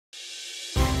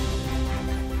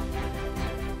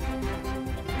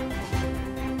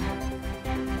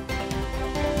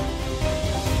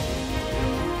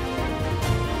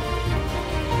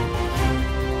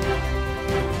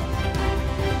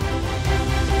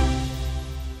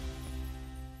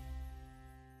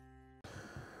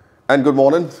And good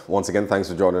morning. Once again, thanks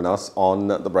for joining us on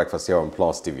The Breakfast here on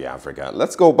Plus TV Africa.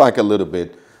 Let's go back a little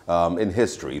bit in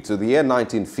history to the year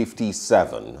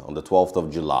 1957 on the 12th of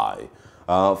July.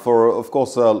 Of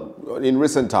course, in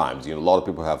recent times, a lot of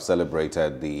people have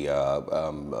celebrated the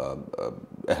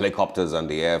helicopters and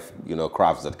the air,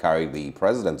 crafts that carry the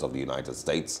presidents of the United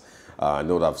States. I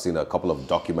know that I've seen a couple of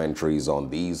documentaries on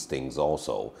these things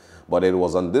also. But it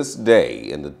was on this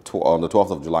day, on the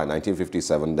 12th of July,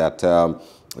 1957, that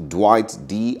Dwight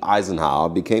D. Eisenhower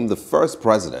became the first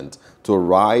president to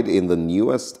ride in the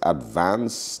newest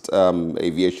advanced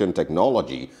aviation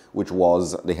technology, which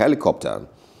was the helicopter.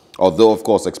 Although, of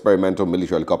course, experimental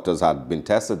military helicopters had been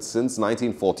tested since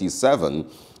 1947,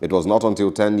 it was not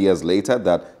until 10 years later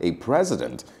that a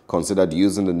president considered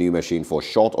using the new machine for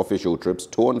short official trips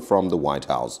to and from the White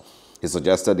House. He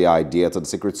suggested the idea to the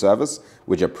Secret Service,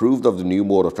 which approved of the new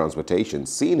mode of transportation,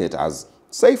 seeing it as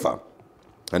safer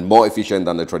and more efficient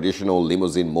than the traditional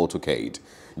limousine motorcade.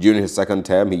 During his second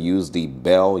term, he used the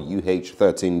Bell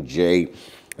UH-13J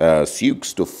Sioux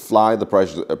to fly to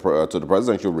the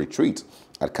presidential retreat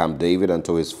at Camp David and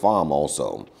to his farm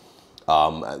also.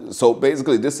 So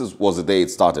basically, was the day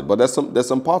it started. But there's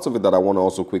some parts of it that I want to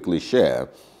also quickly share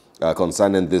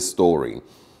concerning this story.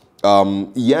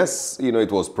 Yes,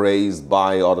 it was praised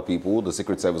by other people. The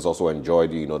Secret Service also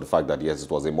enjoyed, the fact that, yes,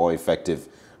 it was a more effective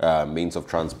means of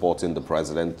transporting the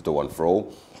president to and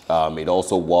fro. It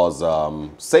also was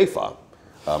safer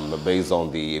based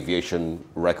on the aviation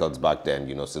records back then,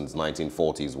 since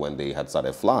 1940s when they had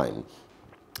started flying.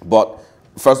 But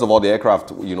first of all, the aircraft,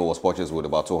 was purchased with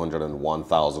about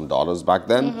 $201,000 back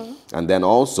then. Mm-hmm. And then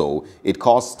also it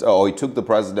took the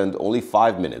president only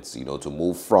 5 minutes, to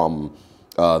move from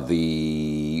where's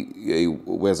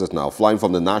it now? Flying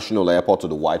from the National Airport to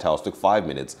the White House took 5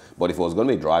 minutes. But if it was going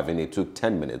to be driving, it took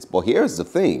 10 minutes. But here's the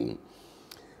thing.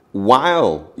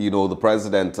 While, the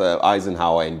President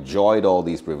Eisenhower enjoyed all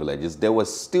these privileges, there were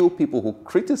still people who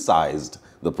criticized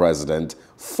the president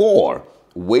for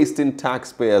wasting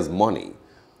taxpayers' money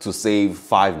to save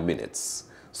 5 minutes.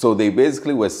 So they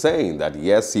basically were saying that,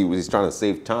 yes, he was trying to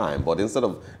save time, but instead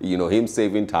of, him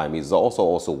saving time, he's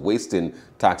also wasting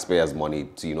taxpayers' money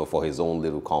to, for his own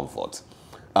little comfort.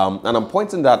 And I'm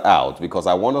pointing that out because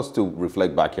I want us to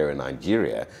reflect back here in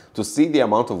Nigeria to see the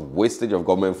amount of wastage of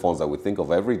government funds that we think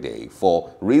of every day for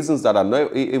reasons that are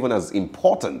not even as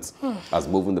important as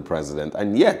moving the president.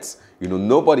 And yet,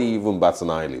 nobody even bats an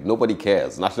eyelid. Nobody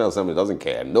cares. National Assembly doesn't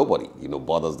care. Nobody,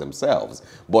 bothers themselves.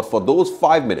 But for those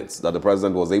 5 minutes that the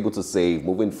president was able to save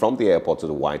moving from the airport to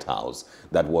the White House,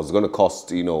 that was going to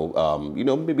cost, maybe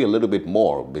a little bit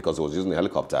more because it was using a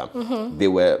helicopter. Mm-hmm. They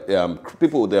were,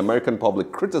 the American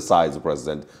public criticized the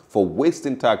president for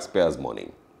wasting taxpayers'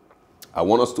 money. I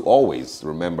want us to always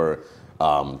remember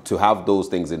to have those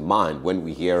things in mind when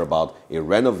we hear about a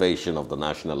renovation of the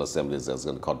National Assemblies that's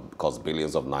going to cost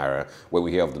billions of naira, when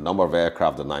we hear of the number of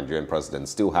aircraft the Nigerian president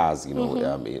still has,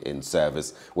 in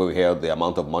service, when we hear the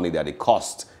amount of money that it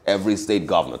costs every state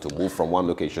governor to move from one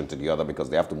location to the other because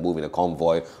they have to move in a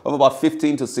convoy of about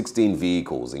 15 to 16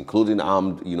 vehicles, including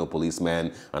armed,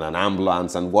 policemen and an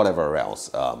ambulance and whatever else,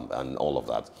 and all of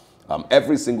that.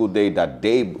 Every single day that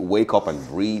they wake up and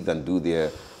breathe and do their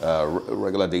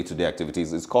regular day-to-day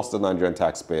activities, it's cost the Nigerian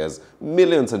taxpayers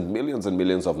millions and millions and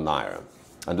millions of naira.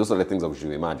 And those are the things that we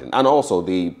should imagine. And also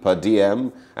the per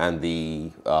diem and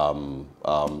the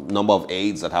number of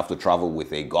aides that have to travel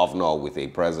with a governor or with a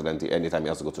president anytime he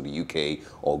has to go to the UK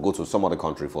or go to some other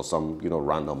country for some,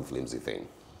 random flimsy thing.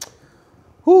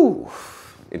 Whew.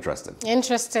 Interesting.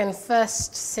 Interesting.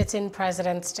 First sitting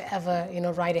president to ever,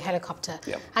 ride a helicopter.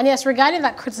 Yep. And yes, regarding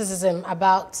that criticism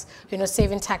about,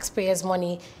 saving taxpayers'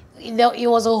 money, it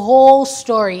was a whole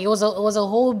story. It was a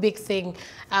whole big thing.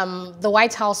 The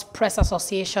White House Press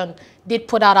Association did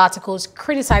put out articles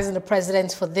criticizing the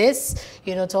president for this,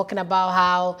 talking about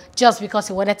how just because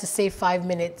he wanted to save 5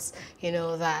 minutes,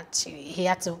 that he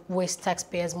had to waste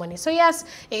taxpayers' money. So yes,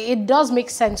 it does make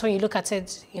sense when you look at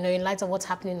it, in light of what's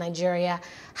happening in Nigeria,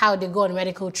 how they go on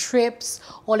medical trips,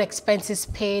 all expenses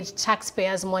paid,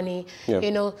 taxpayers' money,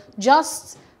 yeah.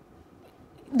 Just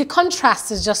the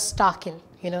contrast is just starking.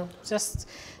 Just...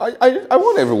 I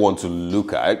want everyone to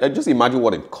look at, I just imagine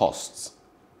what it costs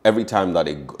every time that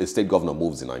a state governor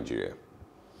moves in Nigeria.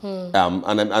 And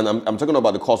I'm talking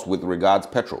about the cost with regards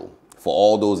petrol for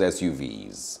all those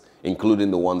SUVs, including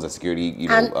the ones that security,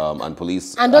 and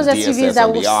police and those DSS SUVs that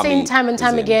and we've the army seen time and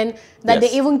time is in. again, that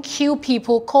Yes. they even kill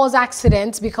people, cause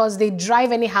accidents because they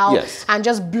drive anyhow Yes. and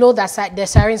just blow their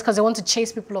sirens because they want to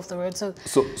chase people off the road.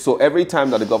 So every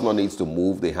time that the governor needs to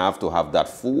move, they have to have that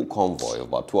full convoy of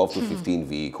about 12 to 15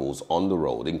 vehicles on the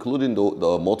road, including the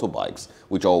motorbikes,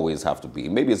 which always have to be.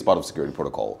 Maybe it's part of security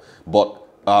protocol, but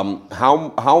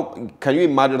how can you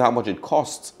imagine how much it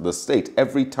costs the state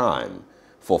every time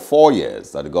for 4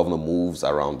 years that the governor moves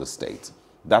around the state?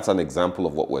 That's an example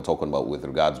of what we're talking about with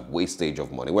regards wastage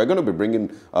of money. We're going to be bringing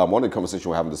one of the conversation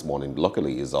we're having this morning,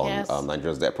 luckily, is on Yes.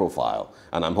 Nigeria's debt profile.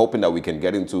 And I'm hoping that we can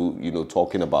get into,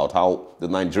 talking about how the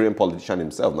Nigerian politician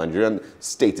himself, Nigerian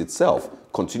state itself,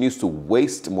 continues to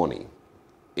waste money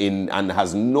and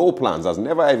has no plans, has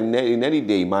never in any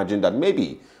day imagined that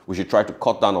maybe we should try to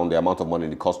cut down on the amount of money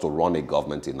it costs to run a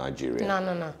government in Nigeria.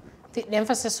 No. The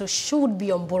emphasis should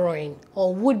be on borrowing,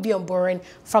 or would be on borrowing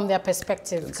from their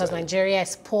perspective, because Nigeria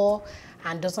is poor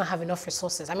and doesn't have enough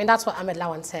resources. I mean, that's what Ahmed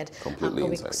Lawan said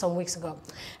some weeks ago.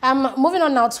 Moving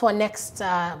on now to our next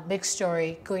big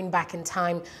story, going back in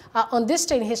time. On this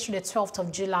day in history, the 12th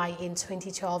of July in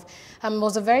 2012,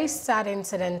 was a very sad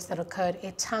incident that occurred,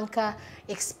 a tanker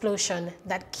explosion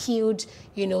that killed,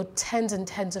 tens and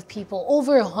tens of people,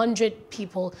 over 100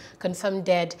 people confirmed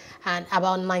dead, and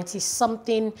about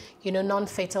 90-something,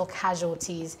 non-fatal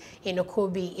casualties in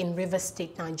Okobie in Rivers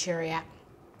State, Nigeria.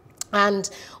 And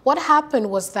what happened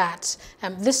was that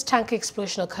this tanker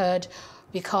explosion occurred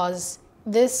because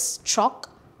this truck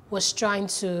was trying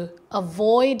to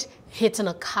avoid hitting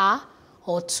a car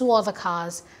or two other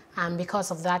cars, and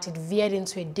because of that, it veered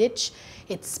into a ditch.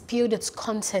 It spilled its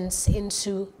contents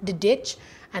into the ditch,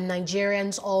 and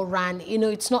Nigerians all ran.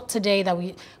 It's not today that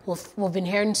we've been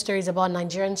hearing stories about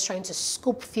Nigerians trying to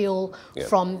scoop fuel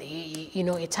from,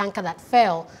 a tanker that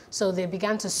fell. So they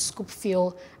began to scoop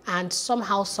fuel, and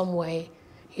somehow, some way,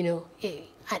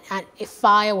 a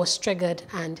fire was triggered,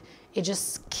 and it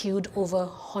just killed over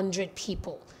 100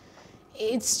 people.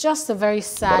 It's just a very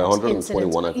sad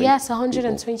incident. I think, yes,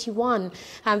 121. People.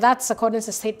 And that's according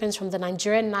to statements from the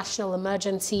Nigerian National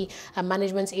Emergency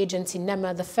Management Agency,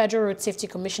 NEMA. The Federal Road Safety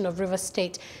Commission of Rivers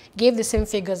State gave the same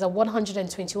figures that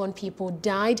 121 people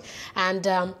died. And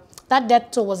that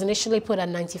death toll was initially put at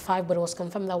 95, but it was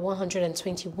confirmed that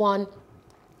 121.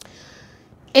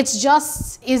 It's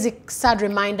just is a sad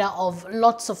reminder of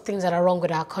lots of things that are wrong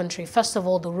with our country. First of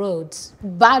all, the roads.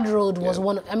 Bad road was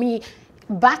one. I mean,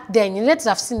 back then, let's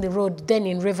have seen the road then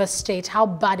in Rivers State, how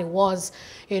bad it was,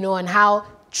 and how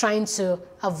trying to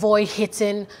avoid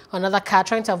hitting another car,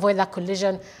 trying to avoid that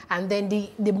collision, and then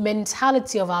the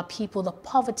mentality of our people, the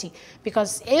poverty.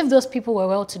 Because if those people were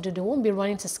well-to-do, they won't be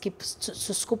running to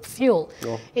scoop fuel.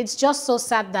 No. It's just so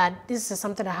sad that this is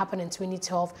something that happened in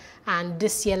 2012, and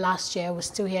this year, last year, we're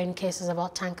still hearing cases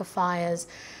about tanker fires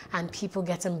and people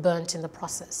getting burnt in the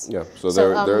process. Yeah, so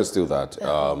there is still that.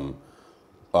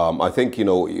 I think,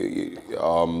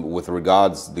 with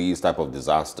regards these type of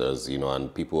disasters,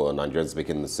 and people and Nigerians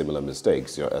making similar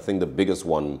mistakes, I think the biggest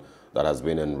one that has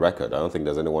been in record, I don't think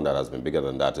there's anyone that has been bigger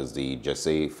than that, is the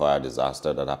Jesse fire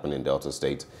disaster that happened in Delta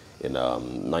State in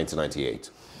 1998.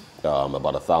 About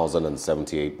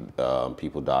 1,078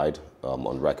 people died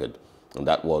on record. And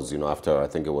that was, after, I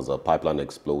think it was a pipeline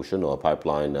explosion or a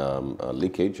pipeline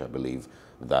leakage, I believe,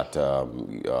 that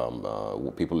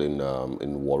people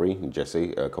in Warri, in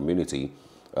Jesse community,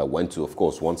 went to, of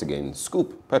course, once again,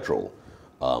 scoop petrol.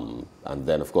 And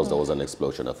then, of course, there was an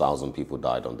explosion. 1,000 people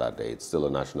died on that day. It's still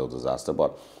a national disaster.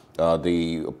 But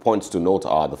the points to note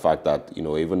are the fact that,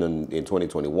 even in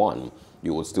 2021,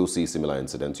 you will still see similar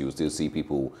incidents. You will still see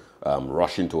people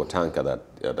rush into a tanker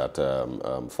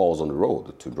that falls on the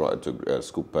road to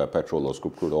scoop petrol or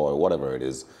scoop crude oil or whatever it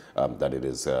is that it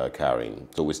is carrying.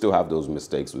 So we still have those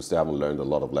mistakes. We still haven't learned a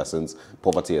lot of lessons.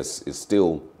 Poverty is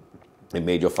still a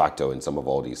major factor in some of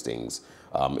all these things.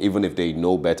 Even if they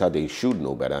know better, they should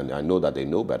know better. And I know that they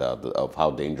know better of how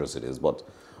dangerous it is. But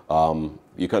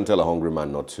you can't tell a hungry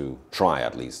man not to try,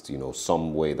 at least,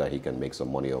 some way that he can make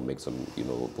some money or make some,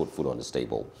 put food on his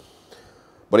table.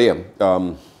 But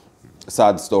yeah,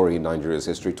 sad story in Nigeria's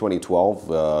history. 2012,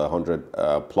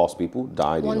 100 plus people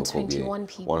died in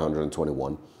Okobie.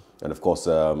 121. And of course,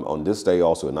 on this day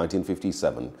also in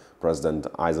 1957, President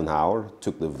Eisenhower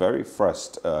took the very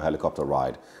first helicopter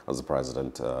ride as the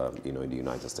president, in the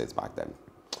United States back then.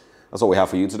 That's all we have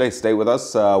for you today. Stay with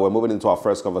us. We're moving into our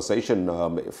first conversation,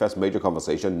 first major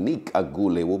conversation. Nick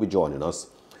Agule will be joining us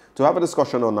to have a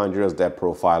discussion on Nigeria's debt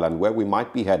profile and where we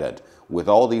might be headed with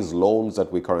all these loans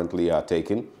that we currently are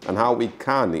taking and how we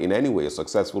can, in any way,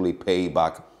 successfully pay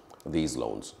back these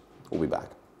loans. We'll be back.